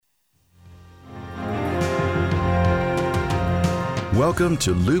Welcome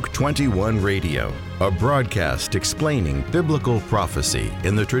to Luke 21 Radio, a broadcast explaining biblical prophecy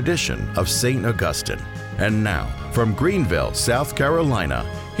in the tradition of St. Augustine. And now, from Greenville, South Carolina,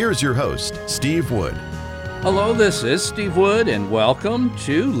 here's your host, Steve Wood. Hello, this is Steve Wood, and welcome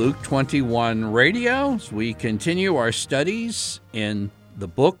to Luke 21 Radio as we continue our studies in the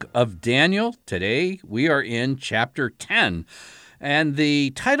book of Daniel. Today, we are in chapter 10, and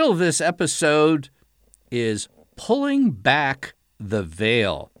the title of this episode is Pulling Back the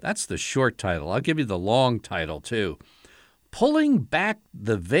Veil. That's the short title. I'll give you the long title, too. Pulling Back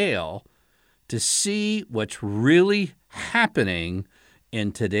the Veil to see what's really happening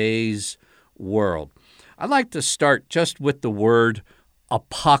in today's world. I'd like to start just with the word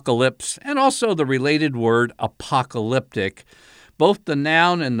apocalypse and also the related word apocalyptic. Both the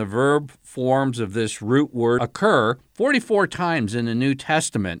noun and the verb forms of this root word occur 44 times in the New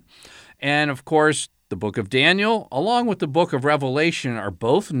Testament. And of course, the book of Daniel, along with the book of Revelation, are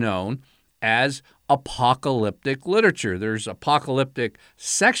both known as apocalyptic literature. There's apocalyptic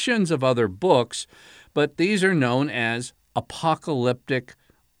sections of other books, but these are known as apocalyptic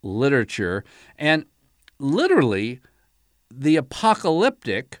literature. And literally, the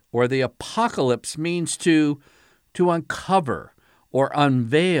apocalyptic or the apocalypse means to uncover or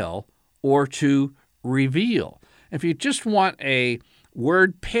unveil or to reveal. If you just want a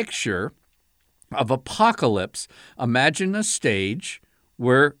word picture of apocalypse, imagine a stage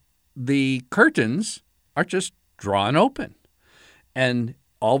where the curtains are just drawn open. And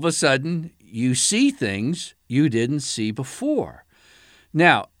all of a sudden, you see things you didn't see before.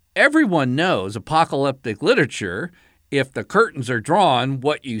 Now, everyone knows apocalyptic literature. If the curtains are drawn,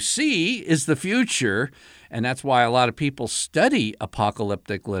 what you see is the future, and that's why a lot of people study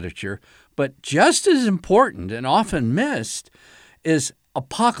apocalyptic literature. But just as important and often missed is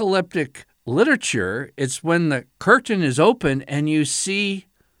apocalyptic literature. It's when the curtain is open and you see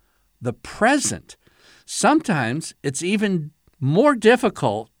the present. Sometimes it's even more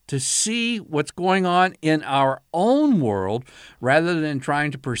difficult to see what's going on in our own world rather than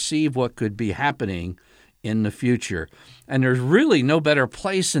trying to perceive what could be happening in the future. And there's really no better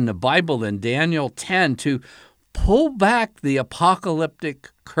place in the Bible than Daniel 10 to pull back the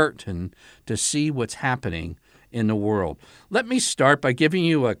apocalyptic curtain to see what's happening in the world. Let me start by giving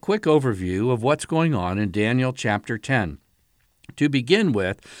you a quick overview of what's going on in Daniel chapter 10. To begin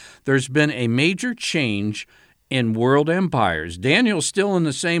with, there's been a major change in world empires. Daniel's still in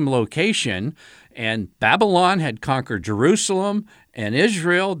the same location, and Babylon had conquered Jerusalem, and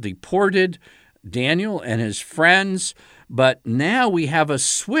Israel deported Daniel and his friends. But now we have a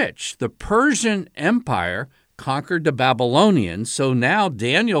switch. The Persian Empire conquered the Babylonians, so now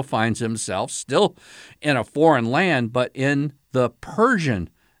Daniel finds himself still in a foreign land, but in the Persian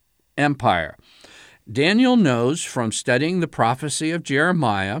Empire. Daniel knows from studying the prophecy of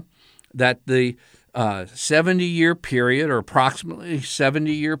Jeremiah that the 70-year period, or approximately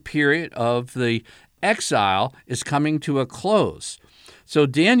 70-year period of the exile is coming to a close. So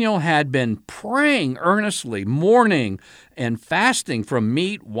Daniel had been praying earnestly, mourning and fasting from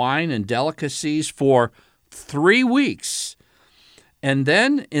meat, wine, and delicacies for 3 weeks. And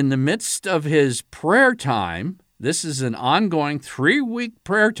then in the midst of his prayer time, this is an ongoing 3-week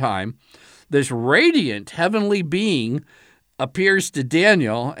prayer time, this radiant heavenly being appears to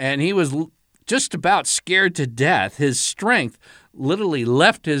Daniel, and he was just about scared to death. His strength literally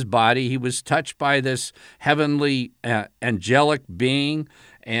left his body. He was touched by this heavenly angelic being,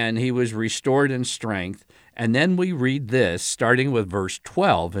 and he was restored in strength. And then we read this, starting with verse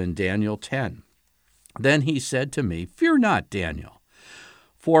 12 in Daniel 10. Then he said to me, "Fear not, Daniel,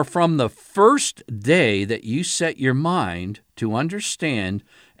 for from the first day that you set your mind to understand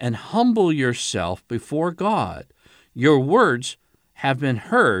and humble yourself before God, your words have been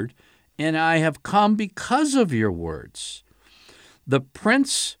heard, and I have come because of your words. The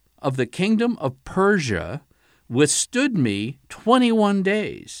prince of the kingdom of Persia withstood me 21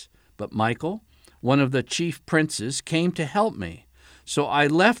 days, but Michael, one of the chief princes, came to help me. So I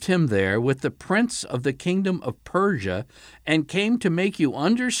left him there with the prince of the kingdom of Persia and came to make you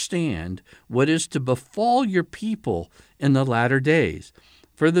understand what is to befall your people in the latter days.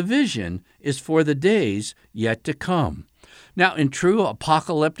 For the vision is for the days yet to come." Now, in true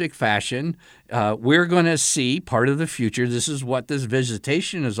apocalyptic fashion, we're going to see part of the future. This is what this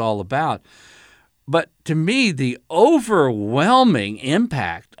visitation is all about. But to me, the overwhelming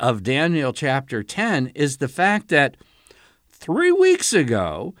impact of Daniel chapter 10 is the fact that 3 weeks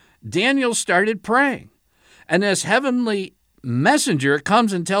ago, Daniel started praying. And this heavenly messenger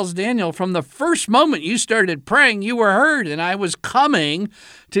comes and tells Daniel, from the first moment you started praying, you were heard, and I was coming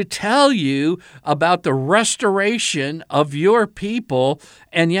to tell you about the restoration of your people,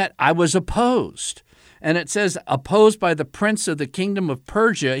 and yet I was opposed. And it says, opposed by the prince of the kingdom of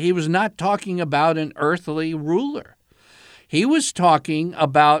Persia. He was not talking about an earthly ruler. He was talking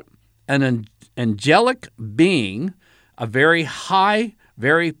about an angelic being, a very high,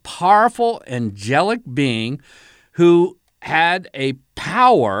 very powerful angelic being who had a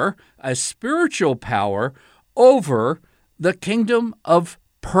power, a spiritual power, over the kingdom of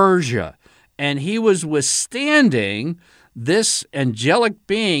Persia. And he was withstanding this angelic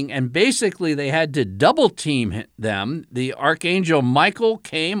being, and basically they had to double team them. The archangel Michael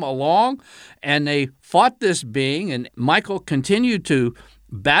came along, and they fought this being, and Michael continued to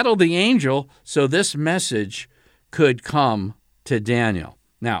battle the angel so this message could come to Daniel.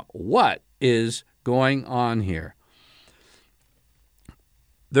 Now, what is going on here?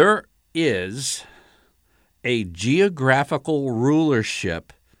 There is a geographical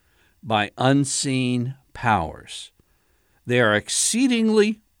rulership by unseen powers. They are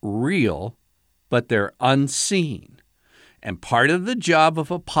exceedingly real, but they're unseen. And part of the job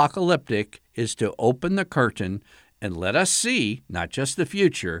of apocalyptic is to open the curtain and let us see not just the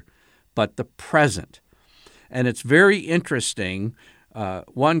future, but the present. And it's very interesting.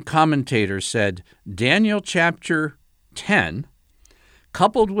 One commentator said, Daniel chapter 10,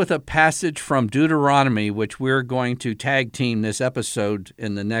 coupled with a passage from Deuteronomy, which we're going to tag team this episode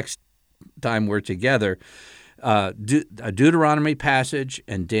in the next time we're together, a Deuteronomy passage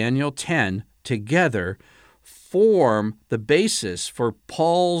and Daniel 10 together form the basis for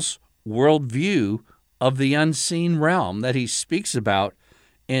Paul's worldview of the unseen realm that he speaks about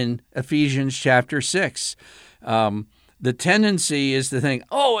in Ephesians chapter 6. The tendency is to think,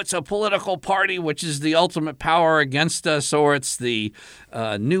 it's a political party which is the ultimate power against us, or it's the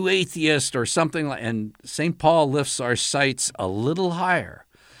new atheist or something like. And St. Paul lifts our sights a little higher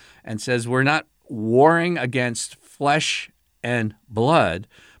and says we're not warring against flesh and blood,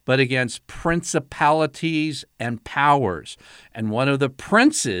 but against principalities and powers. And one of the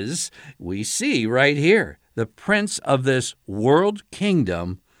princes we see right here, the prince of this world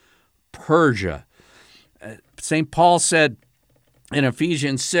kingdom, Persia. St. Paul said in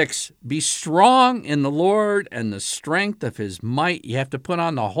Ephesians 6, be strong in the Lord and the strength of his might. You have to put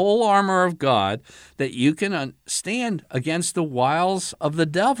on the whole armor of God that you can stand against the wiles of the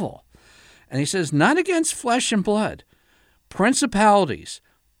devil. And he says, not against flesh and blood, principalities,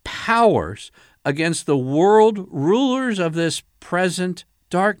 powers, against the world rulers of this present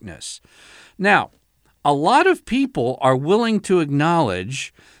darkness. Now, a lot of people are willing to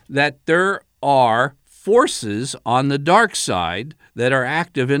acknowledge that there are forces on the dark side that are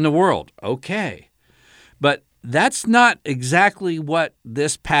active in the world. Okay. But that's not exactly what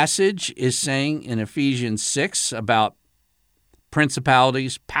this passage is saying in Ephesians 6 about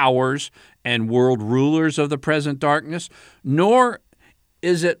principalities, powers, and world rulers of the present darkness, nor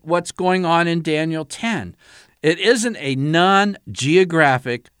is it what's going on in Daniel 10. It isn't a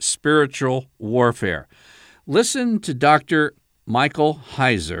non-geographic spiritual warfare. Listen to Dr. Michael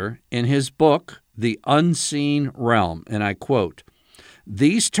Heiser in his book, The Unseen Realm, and I quote,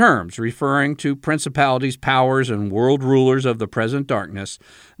 these terms, referring to principalities, powers, and world rulers of the present darkness,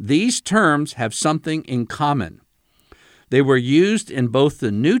 these terms have something in common. They were used in both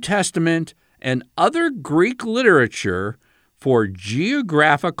the New Testament and other Greek literature for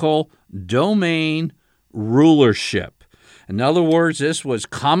geographical domain rulership. In other words, this was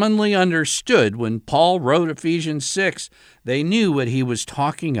commonly understood when Paul wrote Ephesians 6. They knew what he was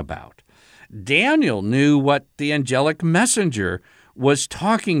talking about. Daniel knew what the angelic messenger was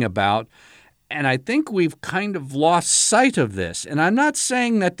talking about, and I think we've kind of lost sight of this. And I'm not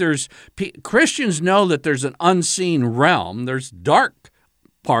saying that Christians know that there's an unseen realm. There's dark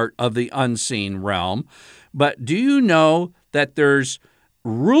part of the unseen realm. But do you know that there's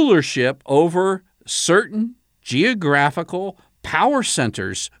rulership over certain geographical power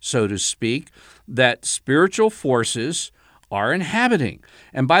centers, so to speak, that spiritual forces are inhabiting?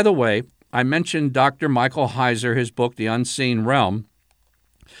 And by the way, I mentioned Dr. Michael Heiser, his book, The Unseen Realm.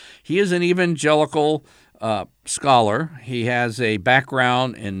 He is an evangelical scholar. He has a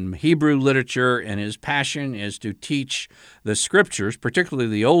background in Hebrew literature, and his passion is to teach the scriptures, particularly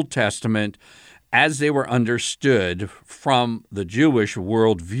the Old Testament, as they were understood from the Jewish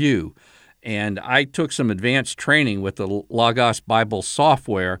worldview. And I took some advanced training with the Logos Bible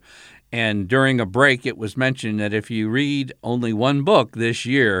software, and during a break it was mentioned that if you read only one book this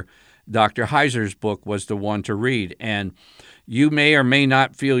year, Dr. Heiser's book was the one to read. And you may or may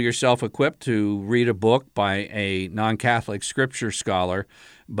not feel yourself equipped to read a book by a non-Catholic scripture scholar,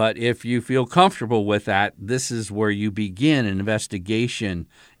 but if you feel comfortable with that, this is where you begin an investigation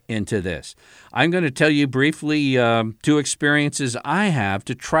into this. I'm going to tell you briefly 2 experiences I have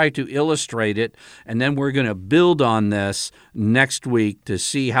to try to illustrate it, and then we're going to build on this next week to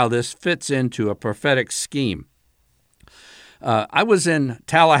see how this fits into a prophetic scheme. I was in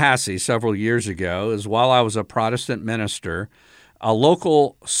Tallahassee several years ago, as while I was a Protestant minister. A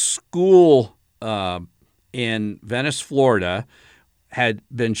local school in Venice, Florida, had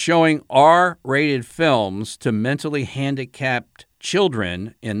been showing R-rated films to mentally handicapped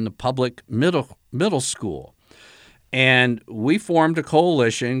children in the public middle school. And we formed a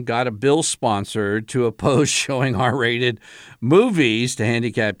coalition, got a bill sponsored to oppose showing R-rated movies to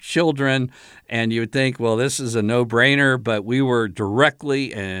handicapped children. And you would think, well, this is a no-brainer, but we were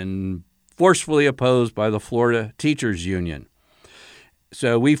directly and forcefully opposed by the Florida Teachers Union.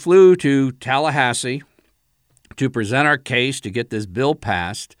 So we flew to Tallahassee to present our case to get this bill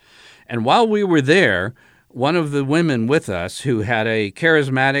passed. And while we were there, one of the women with us who had a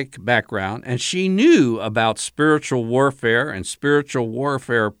charismatic background, and she knew about spiritual warfare and spiritual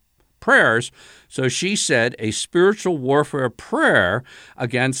warfare prayers, so she said a spiritual warfare prayer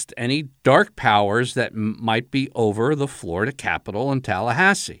against any dark powers that might be over the Florida Capitol in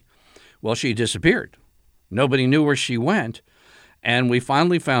Tallahassee. Well, she disappeared. Nobody knew where she went, and we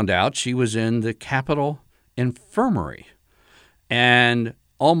finally found out she was in the Capitol Infirmary. And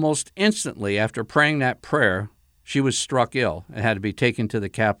almost instantly after praying that prayer, she was struck ill and had to be taken to the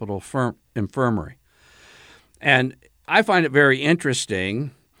Capitol Infirmary. And I find it very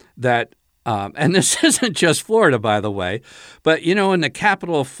interesting that, and this isn't just Florida, by the way, but, in the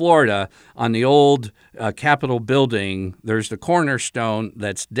capital of Florida, on the old Capitol building, there's the cornerstone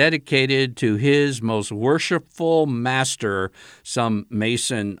that's dedicated to his most worshipful master, some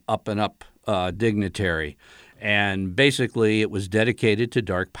Mason up-and-up dignitary. And basically, it was dedicated to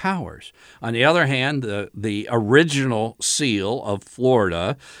dark powers. On the other hand, the original seal of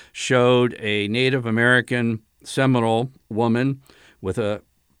Florida showed a Native American Seminole woman with a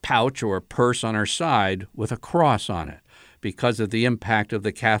pouch or a purse on her side with a cross on it because of the impact of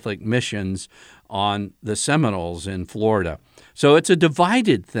the Catholic missions on the Seminoles in Florida. So it's a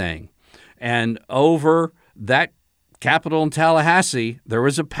divided thing. And over that Capitol in Tallahassee, there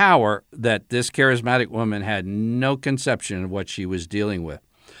was a power that this charismatic woman had no conception of what she was dealing with.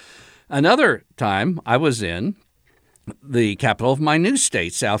 Another time, I was in the capital of my new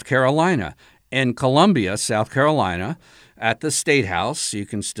state, South Carolina, in Columbia, South Carolina, at the State House. You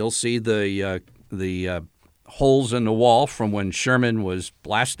can still see the holes in the wall from when Sherman was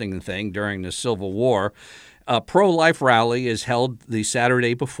blasting the thing during the Civil War. A pro-life rally is held the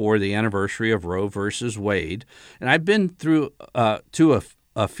Saturday before the anniversary of Roe versus Wade. And I've been through to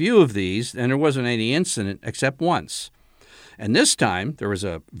a few of these, and there wasn't any incident except once. And this time, there was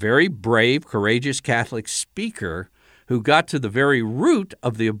a very brave, courageous Catholic speaker who got to the very root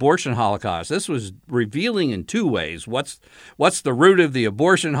of the abortion holocaust. This was revealing in 2 ways. What's the root of the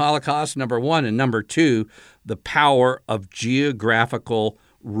abortion holocaust, number 1, and number 2, the power of geographical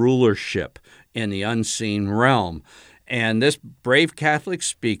rulership in the unseen realm. And this brave Catholic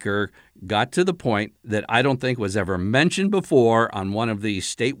speaker got to the point that I don't think was ever mentioned before on one of these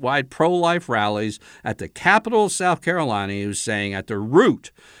statewide pro-life rallies at the capital of South Carolina. He was saying at the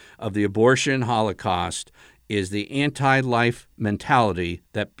root of the abortion holocaust is the anti-life mentality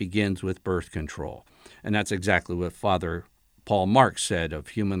that begins with birth control. And that's exactly what Father Paul Marks said of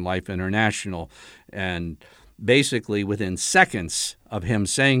Human Life International. And basically within seconds of him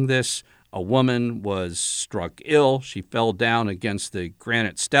saying this, a woman was struck ill. She fell down against the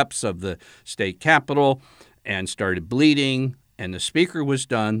granite steps of the state capitol and started bleeding, and the speaker was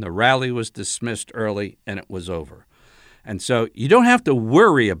done, the rally was dismissed early, and it was over. And so you don't have to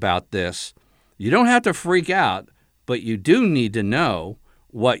worry about this. You don't have to freak out, but you do need to know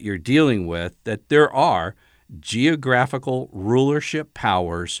what you're dealing with, that there are geographical rulership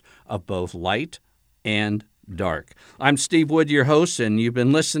powers of both light and dark. I'm Steve Wood, your host, and you've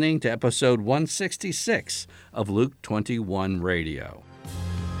been listening to episode 166 of Luke 21 Radio.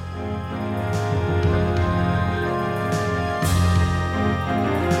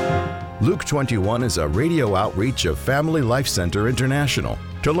 Luke 21 is a radio outreach of Family Life Center International.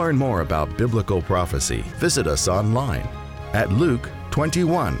 To learn more about biblical prophecy, visit us online at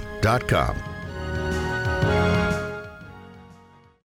luke21.com.